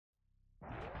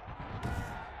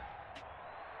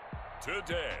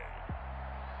today.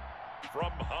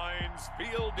 From Heinz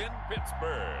Field in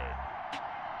Pittsburgh,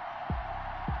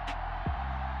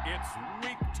 it's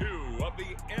Week 2 of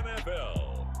the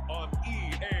NFL on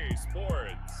EA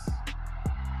Sports.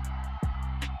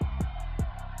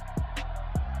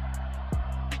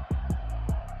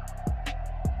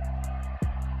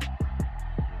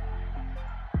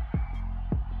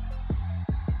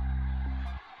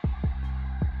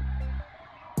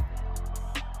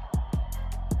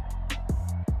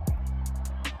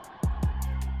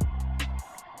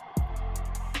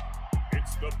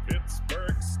 The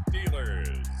Pittsburgh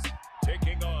Steelers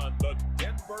taking on the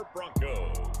Denver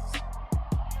Broncos.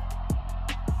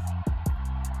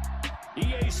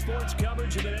 EA Sports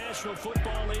coverage of the National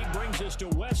Football League brings us to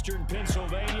Western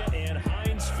Pennsylvania and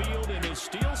Heinz Field in the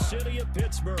Steel City of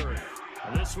Pittsburgh.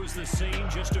 This was the scene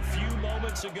just a few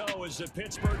moments ago as the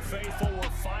Pittsburgh faithful were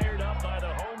fired up by the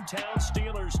hometown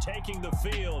Steelers taking the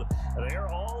field.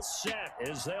 They're all set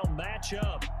as they'll match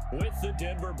up with the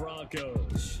Denver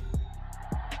Broncos.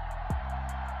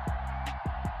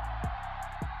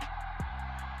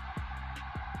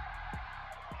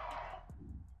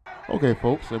 Okay,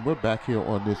 folks, and we're back here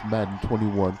on this Madden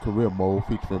 21 career mode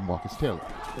featuring Marcus Taylor.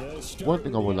 One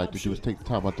thing I would like to do is take the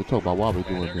time out to talk about why we're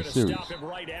doing this series.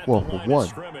 Well, for one,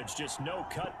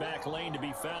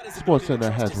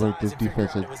 SportsCenter has ranked this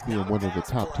defense as being one of the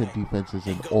top 10 defenses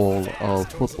in all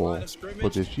of football for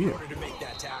this year.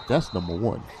 That's number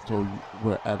one. So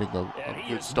we're adding a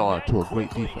good star to a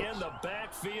great defense.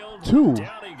 Two,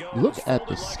 look at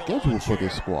the schedule for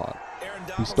this squad.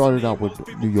 We started out with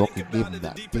New York and gave them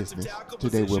that business.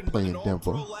 Today we're playing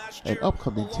Denver. And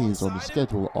upcoming teams on the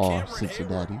schedule are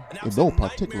Cincinnati, in no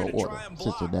particular order,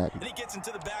 Cincinnati,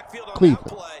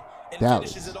 Cleveland,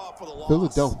 Dallas,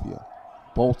 Philadelphia,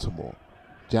 Baltimore,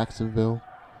 Jacksonville,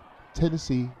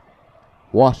 Tennessee,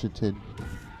 Washington,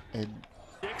 and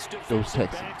those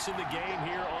Texans.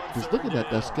 Just looking at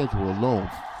that schedule alone,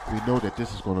 we know that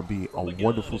this is going to be a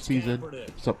wonderful season,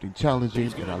 something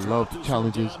challenging, and I love the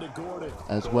challenges,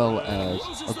 as well as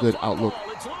a good outlook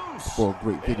for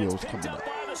great videos coming up.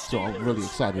 So I'm really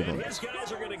excited on this.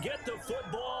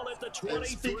 And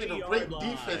speaking of great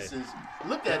defenses,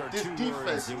 look at this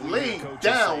defense laying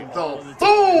down the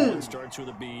boom! One starts with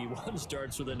a B, one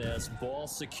starts with an S, ball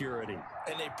security.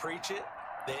 And they preach it.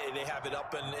 They have it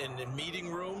up in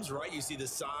meeting rooms, right? You see the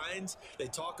signs. They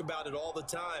talk about it all the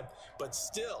time. But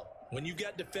still, when you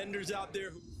got defenders out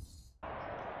there who...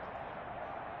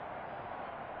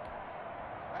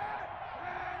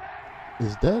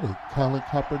 Is that a Collin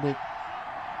Kaepernick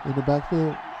in the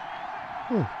backfield?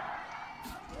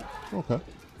 Okay.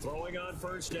 Throwing on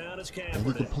first down is Kaepernick. And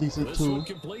he completes it to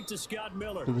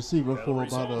the receiver for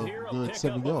about a good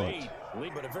 7 yards.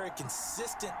 But a very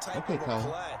consistent type of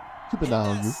play. Keep an eye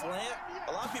on you. Slant,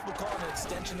 a lot of people call it an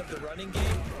extension of the running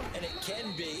game, and it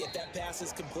can be if that pass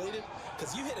is completed,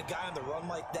 because you hit a guy on the run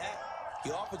like that,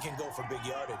 you often can go for big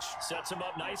yardage. Sets him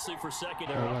up nicely for second.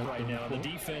 They're up right now. The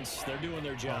defense, they're doing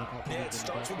their job. Yeah, it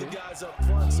starts with the guys up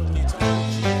front, so when you talk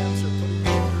about GMs or putting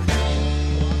the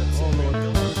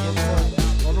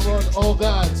On the run, oh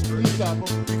God, please stop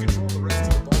him. You control the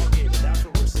rest of the ball game, and that's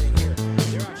what we're seeing here.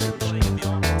 They're actually playing in the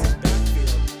offensive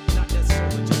backfield, not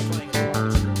necessarily just playing in the line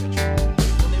of scrimmage.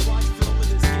 When they watch film of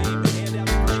this game and hand out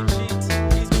the cheat sheets,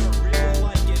 he's going to really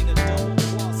like getting a double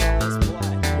plus on this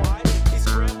play. Why? He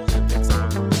scrambles and picks up a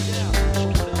first down.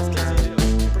 What else does he do?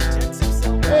 He protects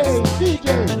himself. Hey,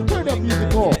 DJ, turn that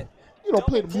music off. You don't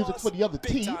play the music for the other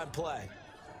team. Play.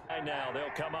 And now they'll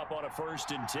come up on a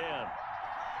 1st and 10.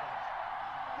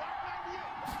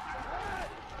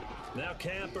 Now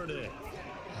Kaepernick.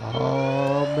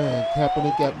 Oh man,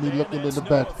 Kaepernick got me looking in the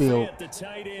backfield.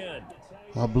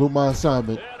 I blew my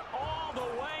assignment.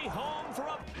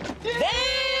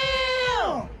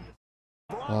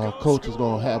 Coach is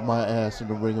gonna have my ass in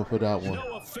the ringer for that one.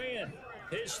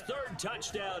 His 3rd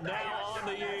touchdown now on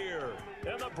the year.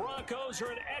 And the Broncos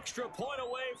are an extra point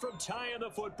away from tying the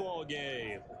football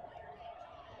game.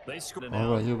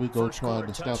 All right, here we go, trying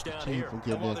to stop the team from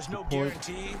getting that extra point.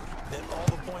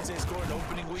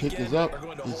 Kick is up,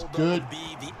 it's good,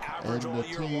 and the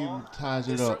team ties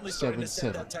it up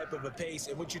 7-7.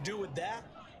 And what you do with that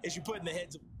is you put in the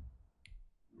heads of...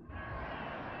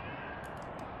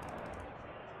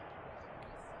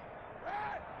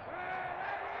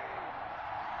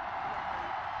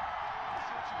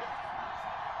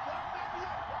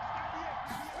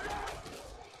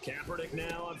 Kaepernick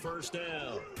now on 1st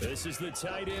down. This is the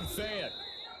tight end Fant.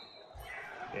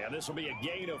 And this will be a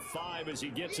gain of 5 as he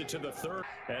gets it to the 3rd.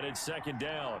 And it's 2nd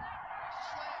down.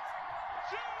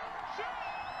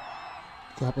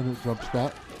 Kaepernick jumps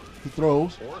back. He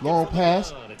throws. Long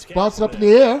pass. Bounces up in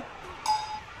the air.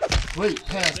 Great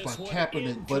pass by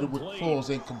Kaepernick, but it falls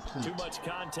incomplete. Too much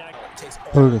contact.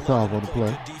 Third and 5 on the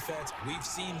play. Defense. We've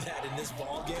seen that in this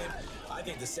ball game. I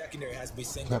think the secondary has to be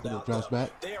singled Kaepernick out. drops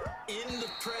back. They are in the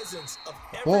presence of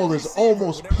every Ball is receiver.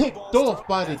 almost Whenever the picked ball's off dropped,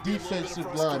 by the might be a little bit of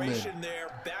defensive lineman. frustration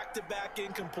there. Back-to-back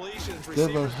incompletions.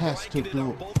 Denver Receivers has to blanketed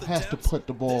on both has to attempts. put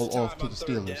the ball This time off to on the third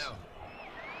Steelers. down.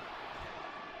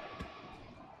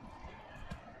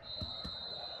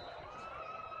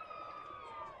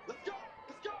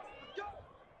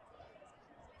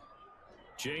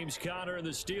 James Conner and the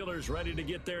Steelers ready to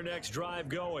get their next drive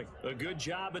going. A good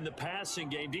job in the passing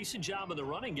game, decent job in the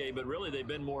running game, but really they've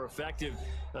been more effective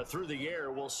through the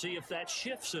air. We'll see if that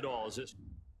shifts at all. Is this...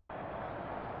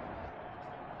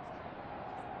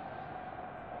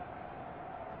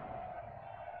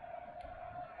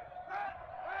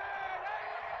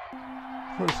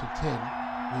 First and 10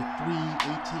 with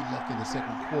 3:18 left in the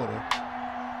second quarter.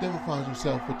 Denver finds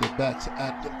himself with their backs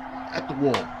at the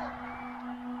wall.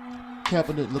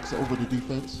 Kaepernick looks over the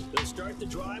defense. They'll start the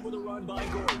drive with a run by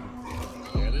Gordon.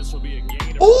 And this will be a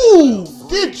gain of... Ooh!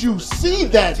 Did you see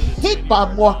that hit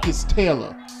by Marcus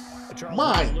Taylor?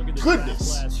 My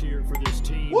goodness!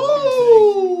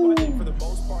 Woo! I think for the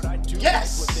most part, I do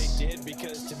Yes! like what they did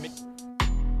because to me.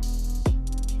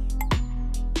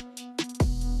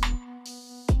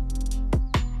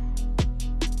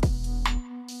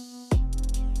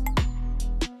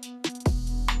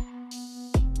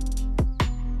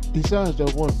 Besides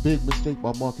that one big mistake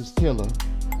by Marcus Taylor,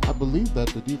 I believe that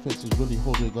the defense is really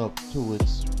holding up to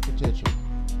its potential.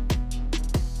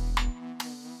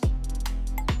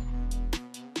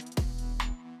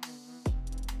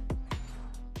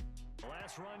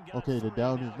 Okay, the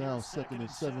down is now 2nd and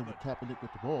 7 with Kaepernick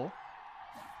with the ball.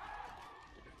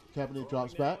 Kaepernick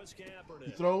drops back.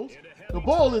 He throws. The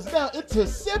ball is now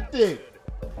intercepted.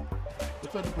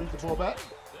 Defender brings the ball back.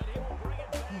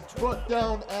 He's brought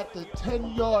down at the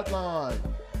 10-yard line.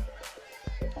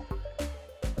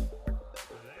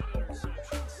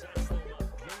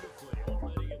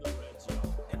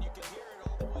 And you can hear it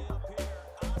all the way up here.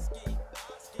 Oski,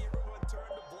 everyone turned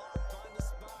to block, find the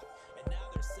spot, and now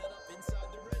they're set up inside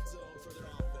the red zone for their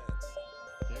offense.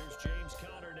 There's James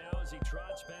Conner now as he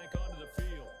trots back onto the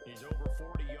field. He's over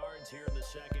 40 yards here in the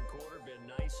second quarter. Been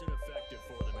nice and effective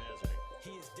for them, hasn't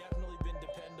he? He has definitely been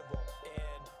dependable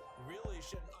and really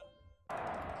shouldn't.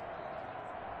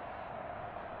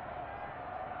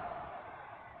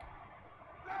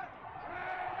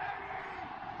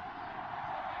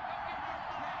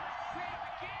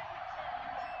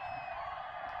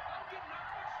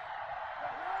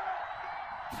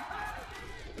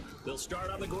 They'll start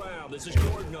on the ground. This is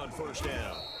Gordon on first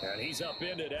down. And he's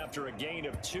upended after a gain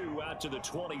of 2 out to the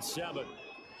 27.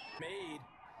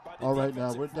 All right,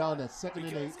 now we're down at 2nd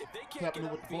and 8.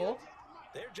 Kaepernick with the ball.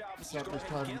 Kaepernick's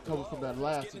trying to recover from that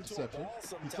last interception.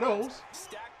 He throws.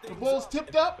 The ball's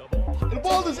tipped up. The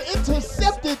ball is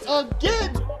intercepted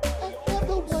again.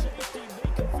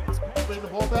 Bring the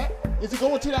ball back. Is it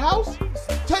going to the house?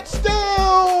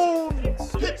 Touchdown,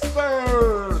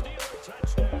 Pittsburgh.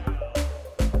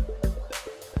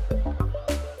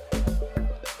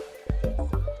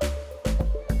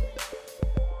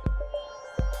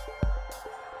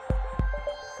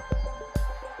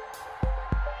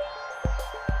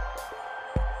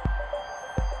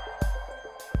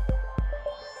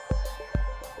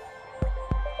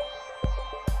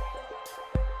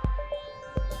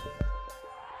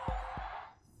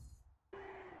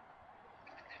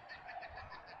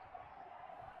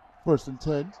 First and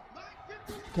 10.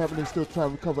 Kaepernick still trying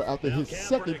to recover after his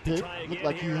second pick. Looked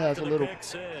like he has a little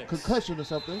concussion or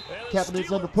something.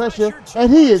 Kaepernick's under pressure,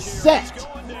 and he is sacked.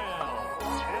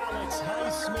 Alex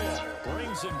Highsmith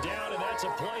brings him down, and that's a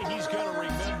play he's going to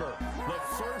remember. The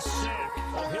first sack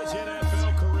of his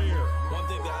NFL career. One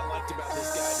thing that I liked about this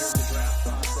guy during the draft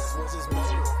process was his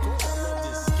motor. Of course, I loved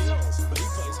his skills, but he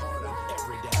plays hard on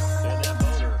every down. And that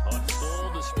motor on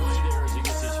full display there as he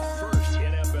gets his first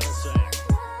NFL sack.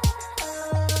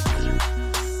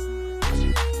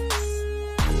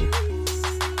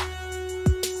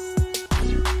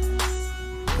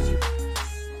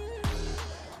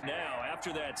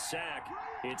 After that sack,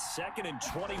 it's 2nd and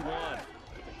 21.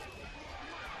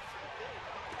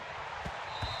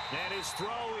 And his throw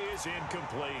is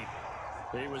incomplete.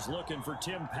 He was looking for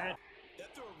Tim Pat.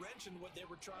 That threw a wrench in what they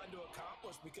were trying to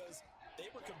accomplish because they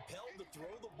were compelled to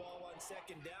throw the ball on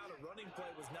 2nd down. A running play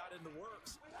was not in the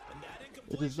works. And that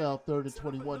it is now 3rd and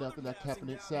 21 after that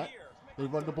Kaepernick sack. They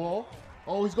run the ball.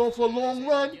 Oh, he's going for a long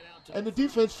run. And the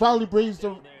defense finally brings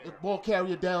the ball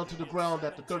carrier down to the ground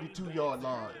at the 32-yard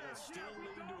line. Still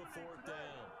leading to a 4th down.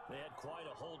 They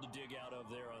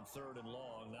on 3rd and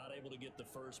long. Not able to get the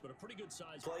first, but a pretty good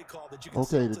size Play call that you can Okay,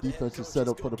 send the to head defense is coach, set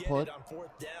just up for go the get punt, it on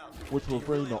 4th down. which will Do you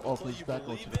bring really the have a play offense you back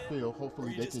believe onto the in, field. or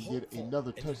Hopefully you they just can get hopeful another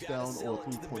and you gotta touchdown sell or it to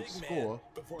the 3-point big man score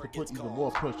before to it put gets even called?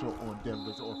 more pressure on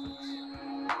Denver's offense.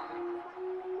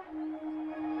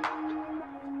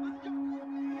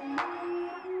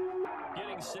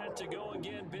 Getting set to go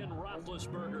again, Ben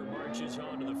Roethlisberger marches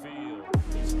onto the field.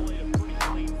 He's played a pretty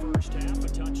clean first half, a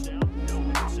touchdown, no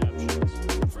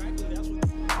interceptions. Frankly, that's what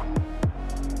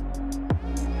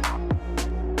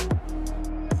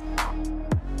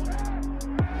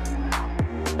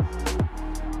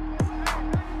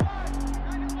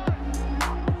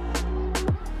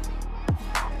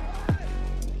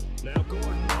Now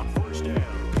Gordon on first down.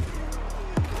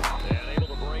 And able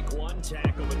to break one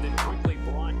tackle, but then quickly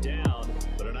brought down.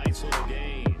 But a nice little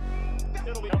gain.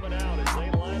 It'll be coming out as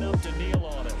they line up to kneel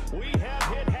on it. We have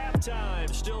hit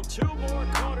halftime. Still 2 more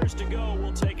quarters to go.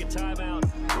 We'll take a timeout.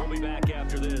 We'll be back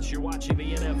after this. You're watching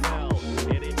the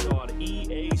NFL, and it's on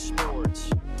EA Sports.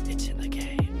 It's in the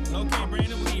game. Okay,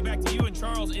 Brandon, we'll get back to you and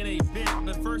Charles in a bit,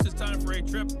 but first it's time for a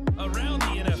trip around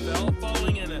the NFL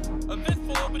following an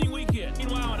eventful opening weekend.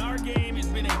 Meanwhile, in our game, it's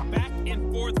been a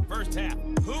back-and-forth first half.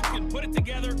 Who can put it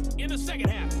together in the second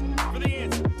half? For the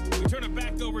answer, we turn it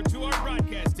back over to our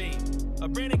broadcast team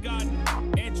of Brandon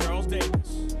Godden and Charles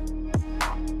Davis.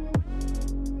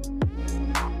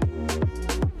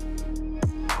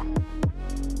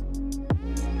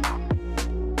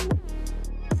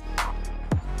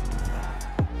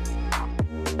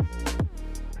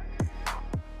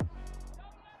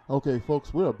 Okay,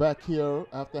 folks, we're back here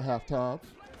after halftime.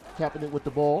 Kaepernick with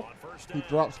the ball. He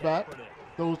drops back,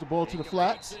 throws the ball to the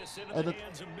flats,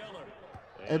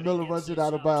 and Miller runs it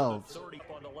out of bounds.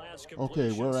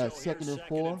 Okay, we're at 2nd and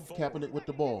 4. Kaepernick with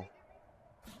the ball.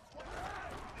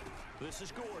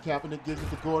 Kaepernick gives it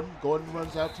to Gordon. Gordon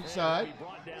runs out to the side,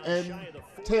 and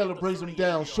Taylor brings him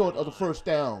down short of the first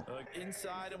down.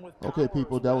 Okay,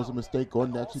 people, that was a mistake.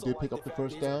 Gordon actually did pick up the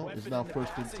first down. It's now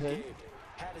 1st and 10.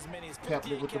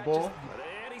 Kaepernick with the ball.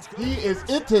 He is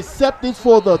intercepted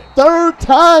for the 3rd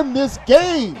time this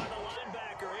game.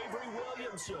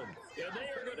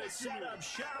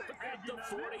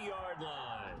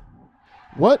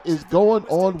 What is going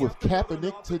on with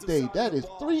Kaepernick today? That is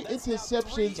 3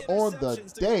 interceptions on the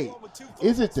day.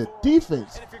 Is it the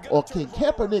defense, or can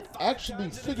Kaepernick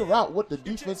actually figure out what the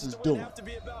defense is doing?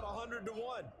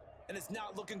 And it's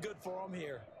not looking good for him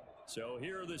here. So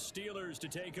here are the Steelers to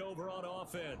take over on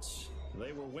offense.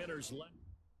 They were winners last.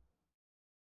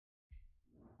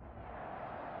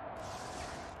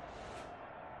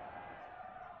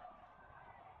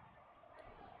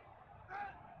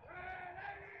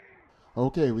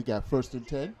 Okay, we got 1st and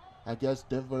 10. I guess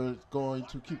Denver is going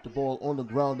to keep the ball on the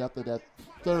ground after that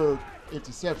 3rd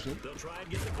interception.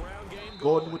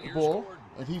 Gordon with the ball,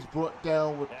 and he's brought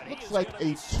down with looks like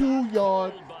a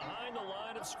 2-yard. Behind the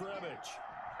line of scrimmage.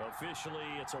 Officially,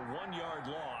 it's a 1-yard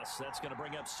loss. That's going to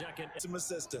bring up 2nd. Some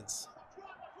assistance.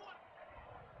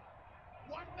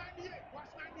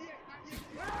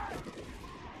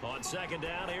 On 2nd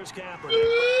down, here's Kaepernick.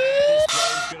 This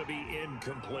play is going to be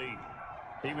incomplete.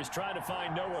 He was trying to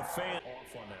find Noah Fant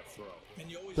off on that throw.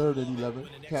 3rd and 11.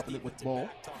 Kaepernick with the ball.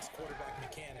 Quarterback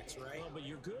mechanics, right? Oh, but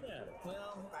you're good at it.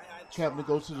 Well, Kaepernick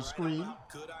goes to the screen.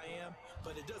 Good I am,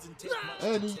 but it doesn't take much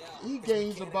And to tell. he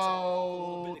gains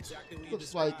about,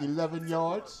 looks like 11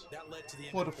 yards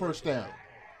for the 1st down.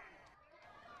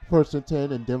 1st and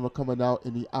 10, and Denver coming out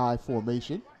in the I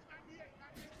formation.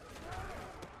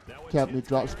 Kaepernick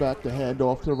drops back, the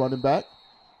handoff to the running back.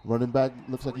 Running back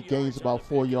looks like he gains about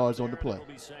 4 yards on the play.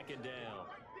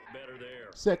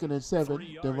 2nd and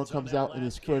 7, Denver comes out in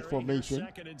his spread formation.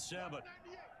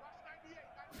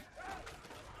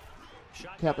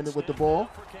 Kaepernick with the ball.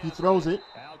 He throws it.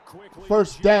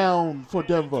 1st down for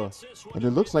Denver. And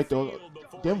it looks like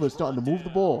Denver is starting to move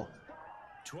the ball.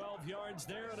 12 yards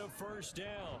there and a 1st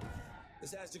down.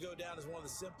 This has to go down as one of the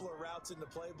simpler routes in the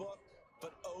playbook,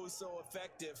 but oh so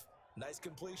effective. Nice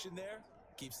completion there.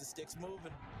 Keeps the sticks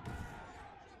moving.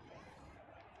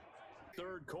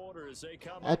 3rd quarter as they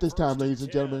come At this time, ladies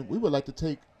and gentlemen, we would like to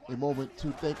take a moment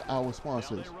to thank our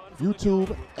sponsors,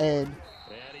 YouTube and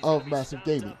of Massive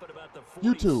Gaming.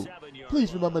 YouTube,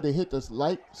 please remember to hit the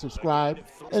like, subscribe,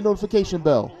 and notification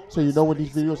bell so you know when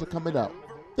these videos are coming out.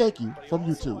 Thank you from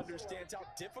YouTube. Understands how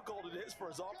difficult it is for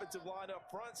his offensive line up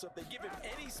front, so if they give him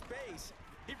any space,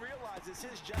 he realizes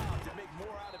his job to make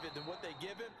more out of it than what they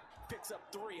give him. Picks up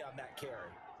 3 on that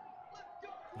carry.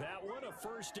 That one a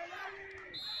 1st down.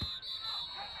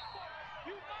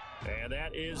 And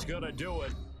that is going to do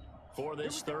it. for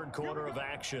this third quarter of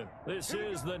action. This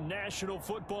is the National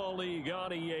Football League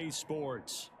on EA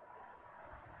Sports.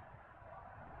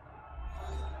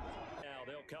 Now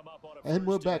they'll come up on a And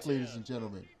we're first back, and ladies 10. and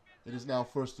gentlemen. It is now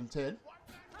 1st and 10.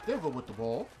 Denver with the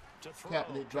ball.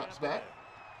 Kaepernick drops back.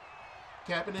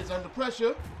 Kaepernick's under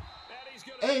pressure.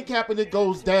 And Kaepernick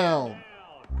goes down.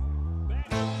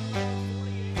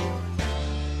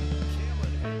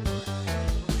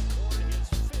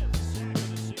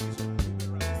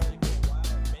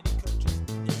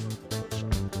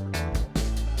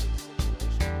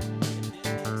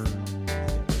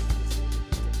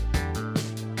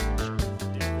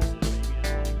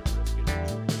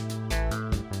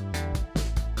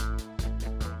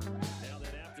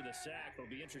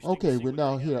 Okay, we're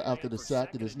now here after the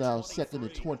sack. It is now 2nd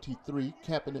and 23.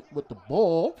 Kaepernick with the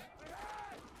ball.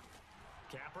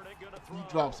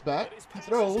 He drops back. He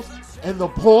throws. And the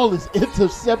ball is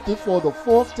intercepted for the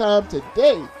 4th time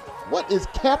today. What is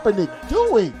Kaepernick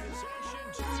doing?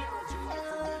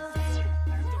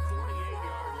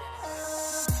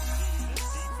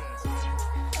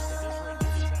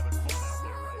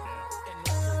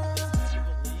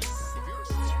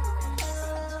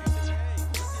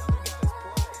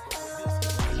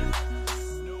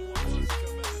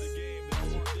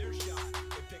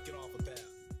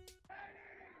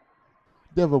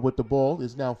 Denver with the ball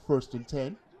is now 1st and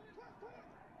 10.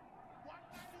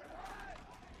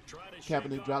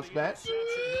 Kaepernick drops back. He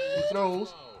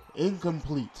throws.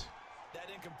 Incomplete. That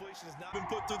incompletion has not been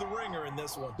put through the ringer in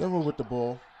this one. Denver with the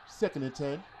ball. 2nd and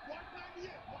 10.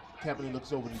 Kaepernick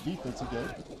looks over the defense again.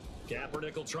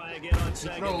 Kaepernick will try again on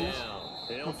 2nd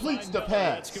down. Completes the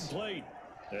pass. It's complete.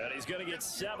 And he's going to get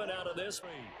 7 out of this.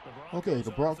 Okay,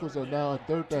 the Broncos are now at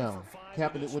 3rd down.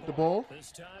 Kaepernick with the ball.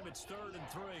 This time it's 3rd and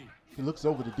 3. He looks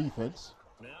over the defense.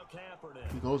 Now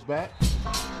Kaepernick. He goes back.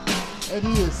 And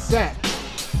he is sacked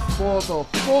for the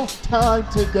 4th time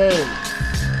today.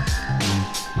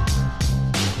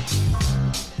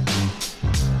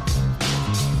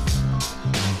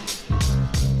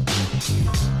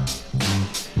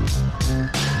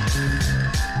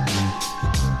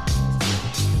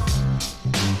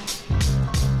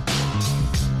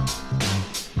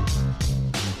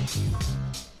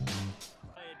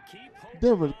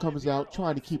 Denver comes out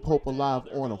trying to keep hope alive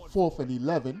on a 4th and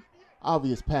 11.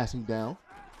 Obvious passing down.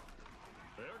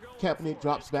 Kaepernick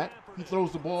drops back. He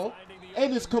throws the ball.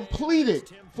 And it's completed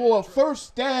for a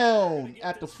 1st down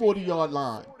at the 40-yard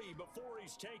line. Before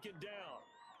he's taken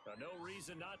down. No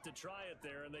reason not to try it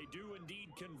there, and they do indeed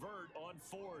convert on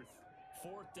 4th.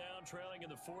 4th down, trailing in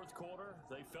the 4th quarter.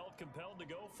 They felt compelled to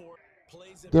go for it.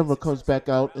 Denver comes back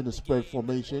out in the spread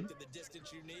formation.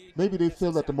 Maybe they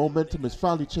feel that the momentum has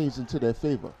finally changed into their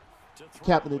favor.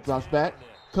 Kaepernick drops back,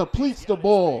 completes the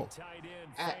ball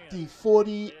at the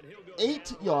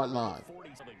 48-yard line.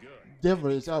 Denver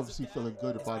is obviously feeling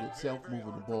good about itself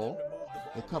moving the ball.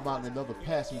 They come out in another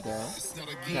passing down.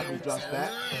 Kaepernick drops back,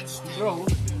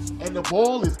 throws, and the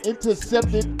ball is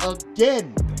intercepted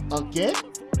again. Again?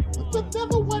 The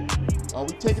never went. Are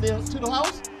we taking it to the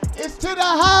house? It's to the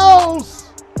house!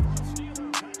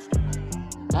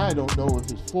 I don't know if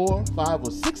it's 4, 5,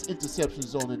 or 6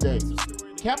 interceptions on the day.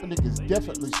 Kaepernick is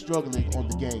definitely struggling on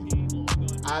the game.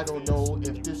 I don't know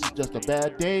if this is just a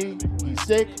bad day, he's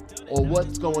sick, or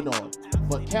what's going on.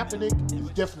 But Kaepernick is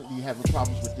definitely having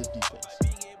problems with this defense.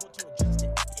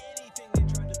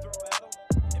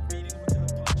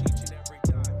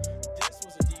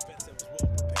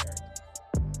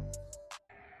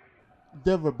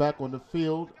 Denver back on the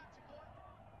field.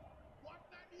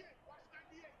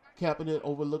 Kaepernick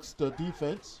overlooks the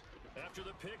defense. After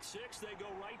the pick six, they go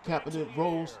right. Kaepernick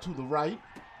rolls to the right.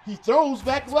 He throws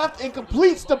back left and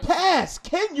completes the pass.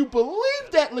 Can you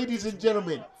believe that, ladies and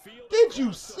gentlemen? Did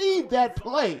you see that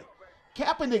play?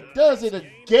 Kaepernick does it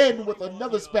again with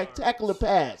another spectacular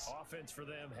pass. Offense for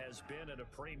them has been at a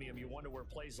premium. You wonder where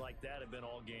plays like that have been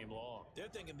all game long. They're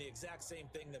thinking the exact same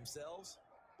thing themselves,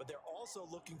 but they're also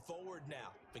looking forward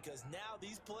now, because now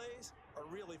these plays are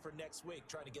really for next week,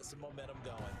 trying to get some momentum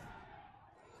going.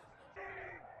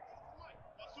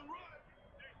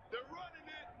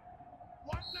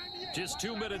 Just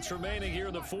 2 minutes remaining here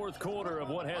in the fourth quarter of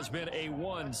what has been a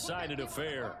one-sided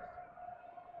affair.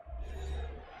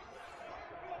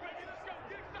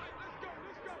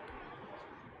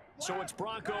 So it's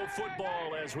Bronco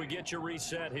football as we get you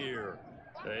reset here.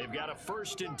 They've got a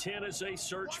 1st and 10 as they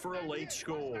search for a late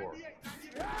score.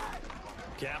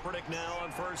 Kaepernick now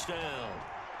on 1st down.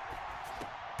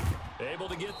 Able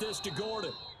to get this to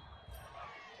Gordon.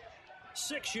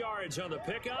 6 yards on the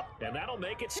pickup, and that'll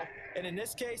make it. And in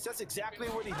this case, that's exactly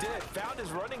what he did. Found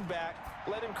his running back,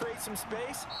 let him create some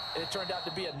space, and it turned out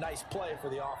to be a nice play for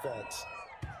the offense.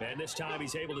 And this time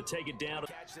he's able to take it down.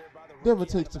 Denver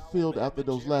takes the field after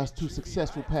those last 2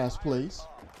 successful pass plays.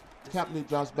 Kaepernick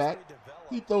drops back.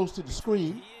 He throws to the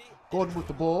screen. Gordon with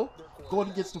the ball.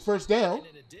 Gordon gets the first down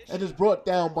and is brought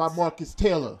down by Marcus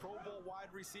Taylor.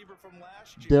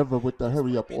 Denver with the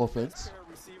hurry-up offense.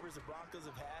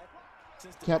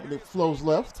 Kaepernick flows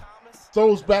left.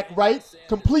 Throws back right.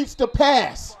 Completes the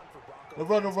pass. The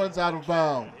runner runs out of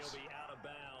bounds.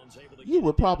 You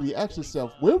would probably ask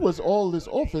yourself, where was all this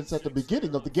offense at the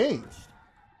beginning of the game?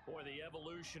 Boy, the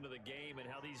evolution of the game and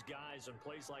how these guys on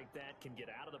plays like that can get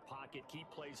out of the pocket, keep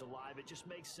plays alive, it just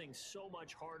makes things so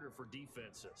much harder for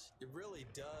defenses. It really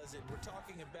does, and we're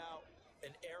talking about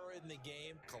an era in the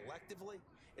game collectively.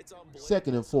 It's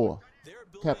unbelievable. 2nd and 4.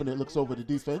 Kaepernick looks over the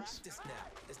defense.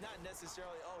 It's not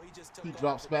necessarily, oh, he just took He off.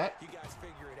 drops back. You guys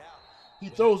figure it out. He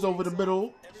throws over the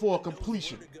middle for a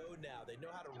completion. They know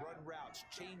how to run routes,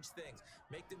 change things,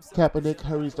 make themselves. Kaepernick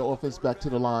hurries the offense back to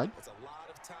the line.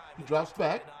 He drops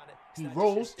back. He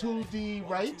rolls to the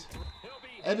right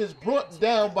and is brought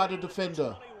down by the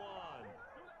defender.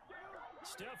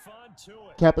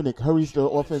 Kaepernick hurries the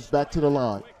offense back to the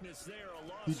line.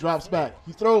 He drops back.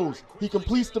 He throws. He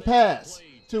completes the pass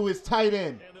to his tight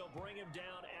end.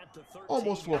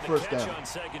 Almost for a first down.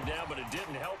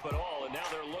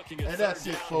 And that's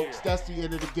it, folks. That's the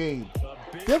end of the game.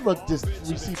 Denver just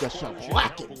received a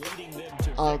shellacking.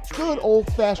 A good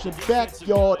old-fashioned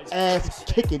backyard ass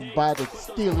kicking by the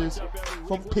Steelers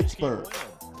from Pittsburgh.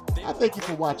 I thank you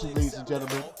for watching, ladies and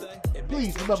gentlemen.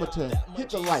 Please remember to hit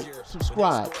the like,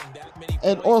 subscribe,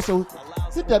 and also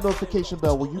hit that notification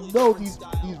bell when you know these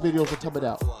videos are coming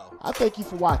out. I thank you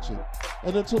for watching.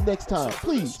 And until next time,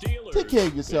 please take care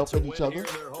of yourself and each other.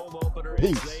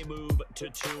 Peace. They move to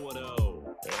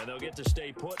 2-0. And they'll get to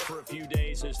stay put for a few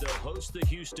days as they'll host the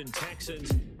Houston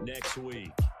Texans next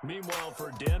week. Meanwhile,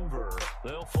 for Denver,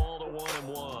 they'll fall to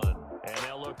 1-1. And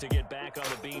they'll look to get back on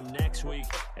the beam next week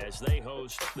as they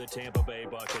host the Tampa Bay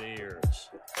Buccaneers.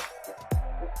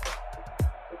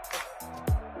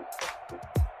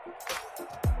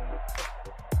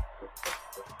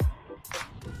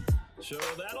 So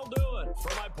that'll do it.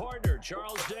 For my partner,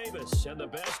 Charles Davis, and the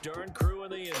best darn crew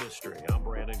in the industry, I'm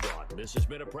Brandon Gaudin. This has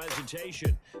been a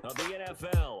presentation of the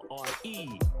NFL on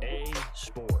EA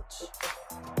Sports.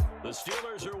 The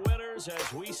Steelers are winners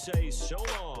as we say so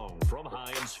long from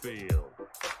Heinz Field.